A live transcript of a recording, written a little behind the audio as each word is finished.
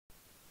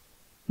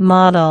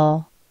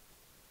model,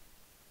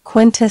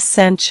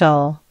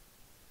 quintessential,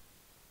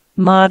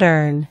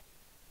 modern,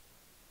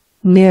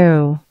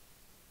 new,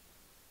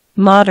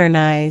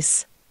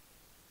 modernize,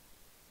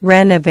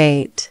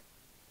 renovate,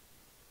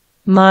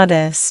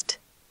 modest,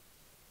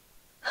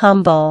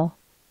 humble,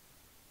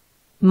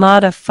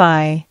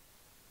 modify,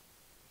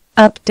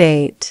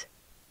 update,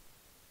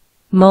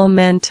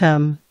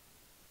 momentum,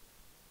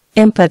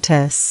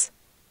 impetus,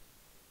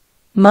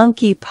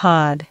 monkey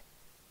pod,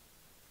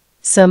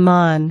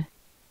 Saman,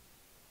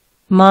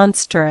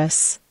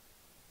 monstrous,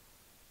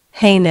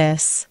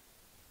 heinous,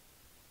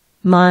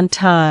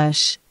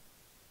 montage,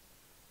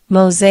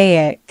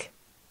 mosaic,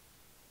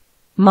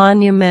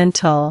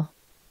 monumental,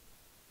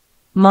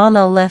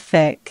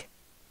 monolithic,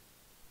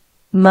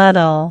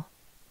 muddle,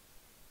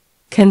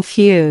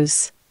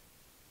 confuse,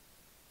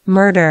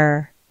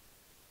 murder,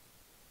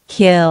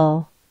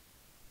 kill,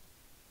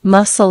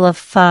 muscle of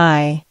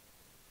thigh,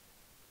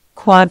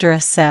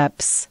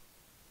 quadriceps,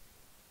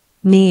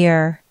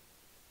 near,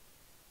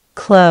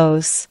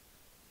 close,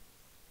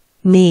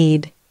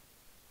 need,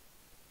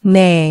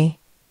 nay,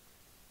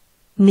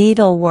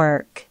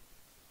 needlework,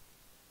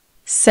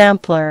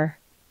 sampler,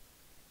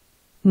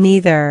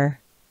 neither,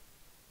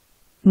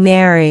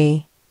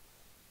 nary,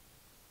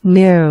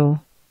 new,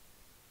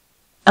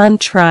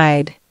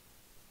 untried,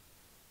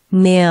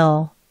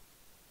 nil,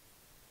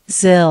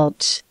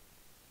 zilch,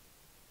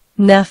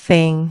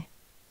 nothing,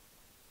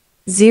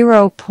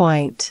 0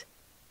 point,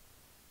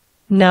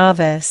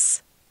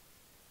 novice,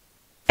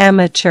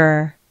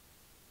 amateur,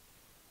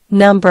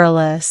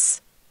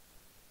 numberless,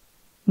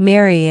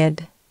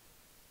 myriad,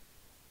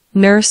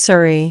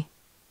 nursery,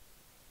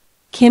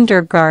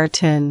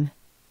 kindergarten,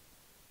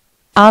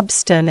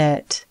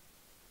 obstinate,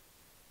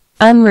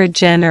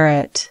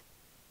 unregenerate,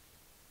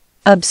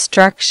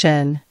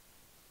 obstruction,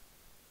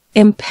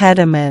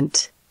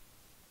 impediment,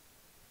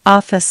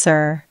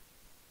 officer,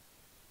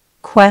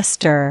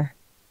 quester,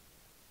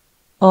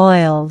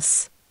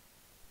 oils,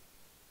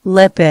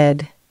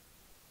 lipid,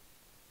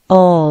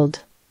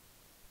 old,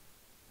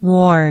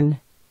 worn,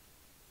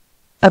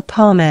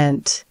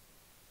 opponent,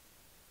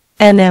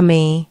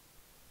 enemy,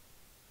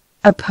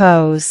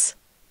 oppose,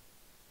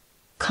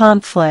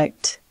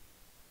 conflict,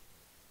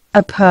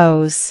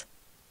 oppose,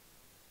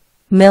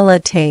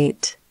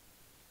 militate,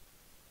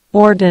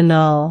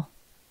 ordinal,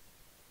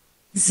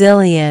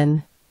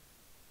 zillion,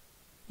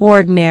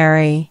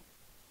 ordinary,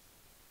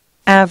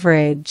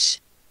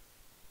 average,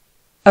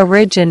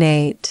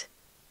 originate,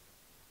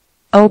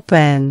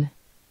 open,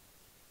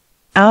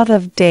 out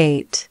of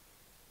date,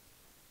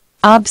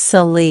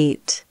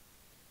 obsolete,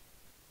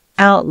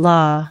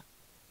 outlaw,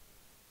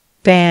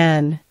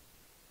 ban,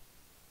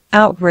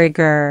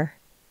 outrigger,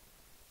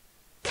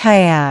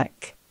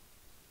 kayak,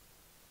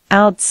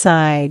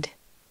 outside,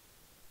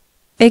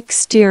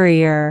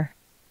 exterior,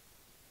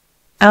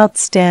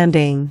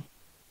 outstanding,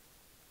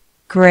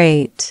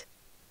 great,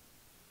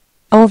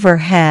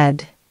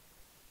 overhead,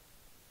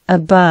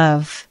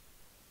 above,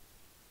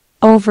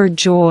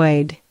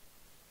 overjoyed,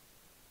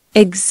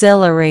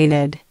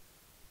 exhilarated,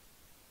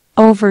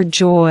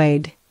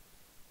 overjoyed,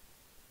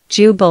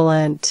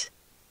 jubilant,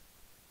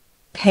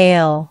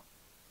 pale,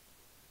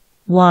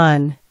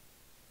 one,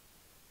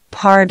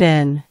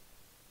 pardon,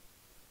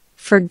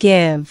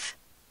 forgive,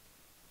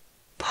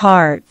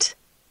 part,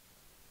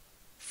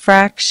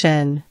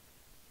 fraction,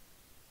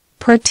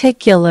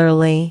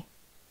 particularly,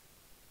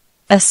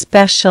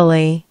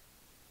 especially,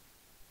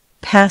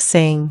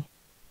 passing,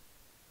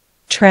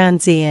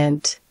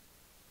 transient,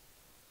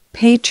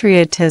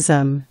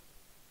 patriotism,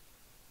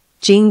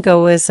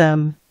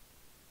 jingoism,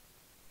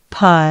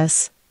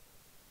 pause,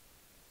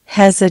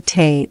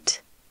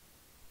 hesitate,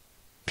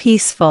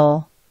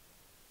 peaceful,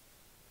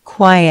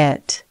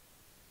 quiet,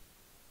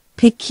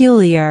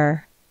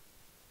 peculiar,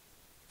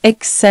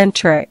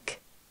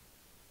 eccentric,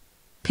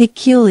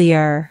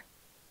 peculiar,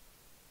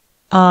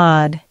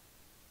 odd,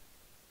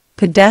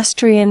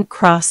 pedestrian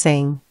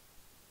crossing,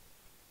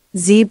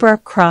 zebra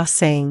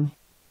crossing,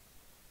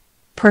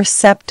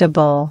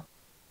 perceptible,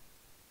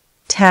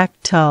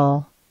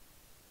 tactile,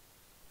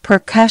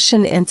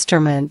 percussion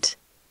instrument,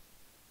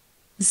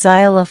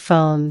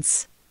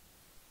 xylophones,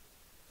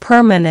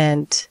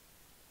 permanent,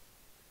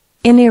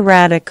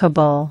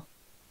 ineradicable,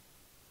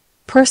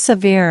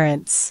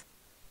 perseverance,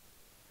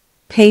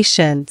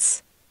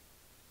 patience,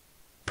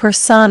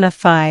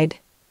 personified,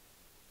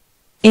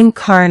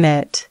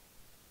 incarnate,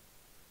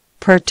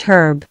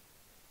 perturb,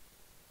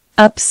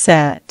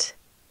 upset,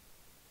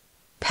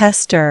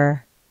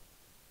 pester,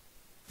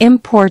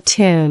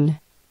 importune,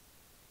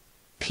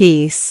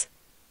 peace,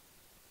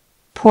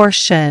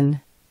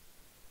 portion,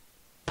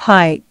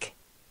 pike,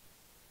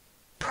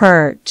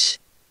 perch,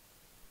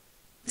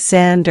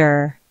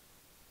 Xander,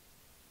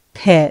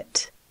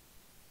 pit,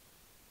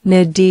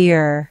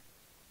 nadir,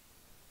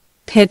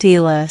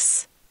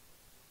 pitiless,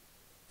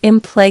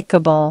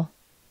 implacable,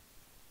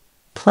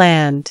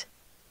 planned,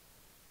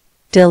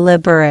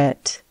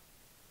 deliberate,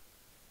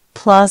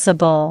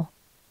 plausible,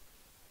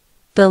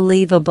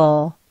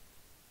 believable,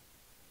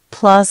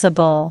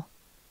 plausible,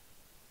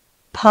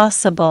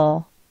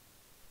 possible,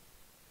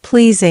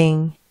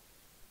 pleasing,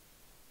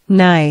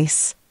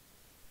 nice,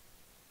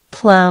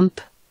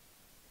 plump,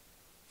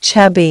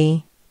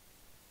 chubby,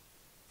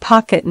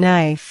 pocket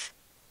knife,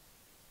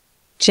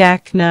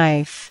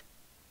 jackknife,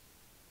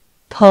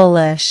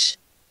 Polish,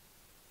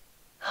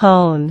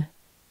 hone,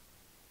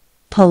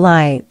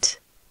 polite,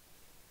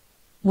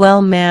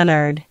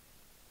 well-mannered,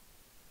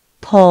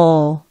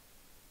 poll,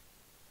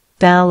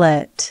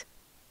 ballot,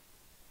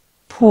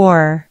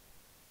 poor,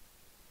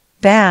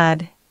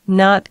 bad,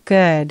 not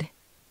good,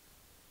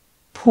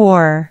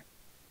 poor,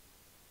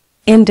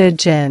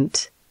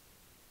 indigent,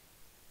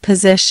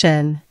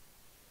 position,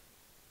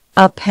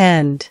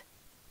 append,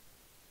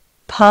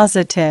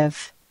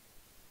 positive,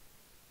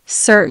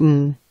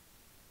 certain,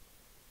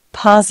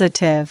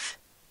 positive,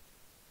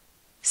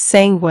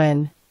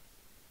 sanguine,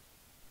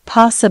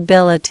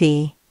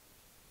 possibility,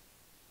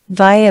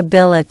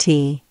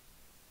 viability,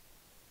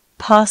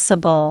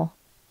 possible,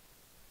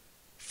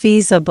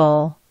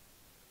 feasible,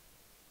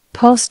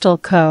 postal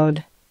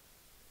code,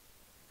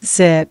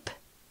 zip,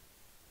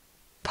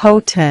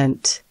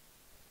 potent,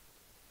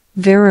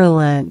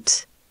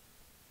 virulent,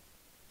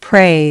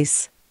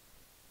 praise,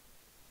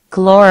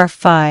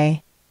 glorify,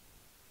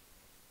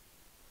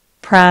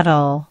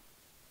 prattle,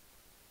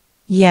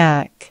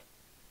 yak,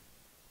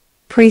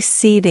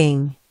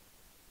 preceding,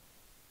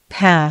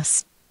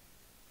 past,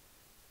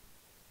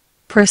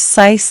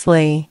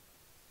 precisely,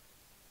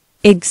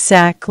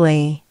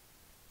 exactly,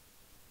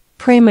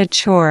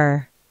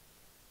 premature,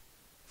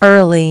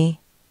 early,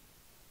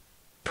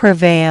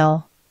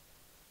 prevail,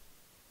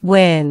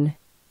 win,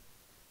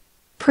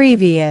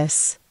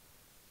 previous,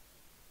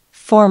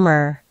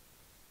 former,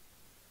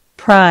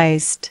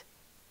 prized,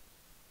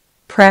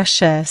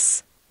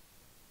 precious,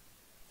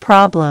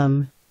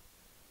 problem,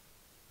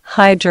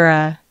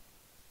 hydra,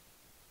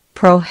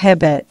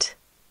 prohibit,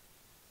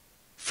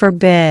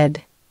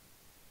 forbid,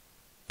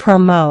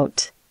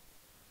 promote,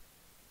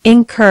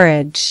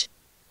 encourage,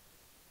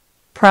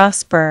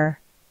 prosper,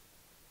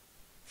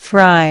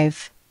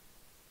 thrive,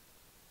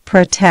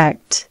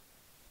 protect,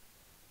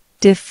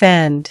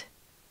 defend,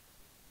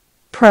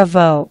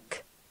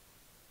 provoke,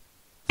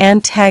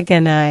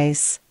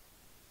 antagonize,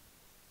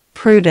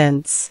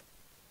 prudence,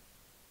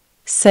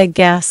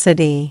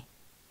 sagacity,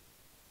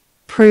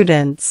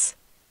 prudence,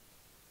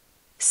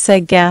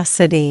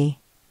 sagacity,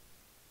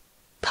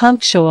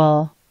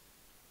 punctual,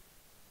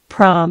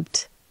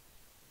 prompt,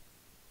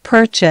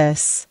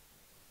 purchase,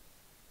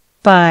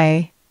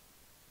 buy,